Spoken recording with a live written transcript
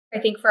I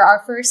think for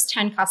our first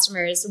 10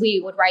 customers, we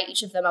would write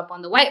each of them up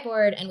on the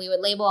whiteboard and we would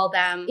label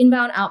them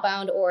inbound,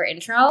 outbound, or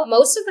intro.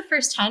 Most of the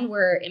first 10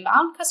 were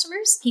inbound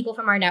customers, people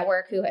from our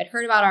network who had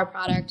heard about our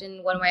product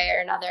in one way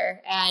or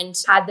another and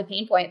had the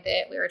pain point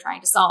that we were trying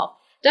to solve.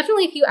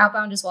 Definitely a few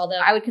outbound as well, though.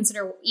 I would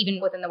consider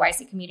even within the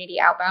YC community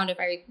outbound if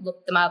I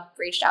looked them up,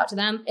 reached out to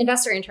them.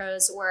 Investor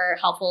intros were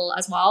helpful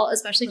as well,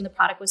 especially when the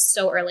product was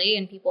so early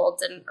and people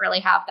didn't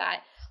really have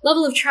that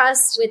level of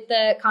trust with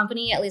the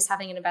company. At least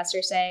having an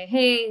investor say,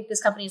 hey,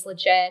 this company's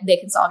legit, they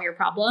can solve your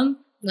problem,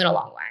 went a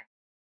long way.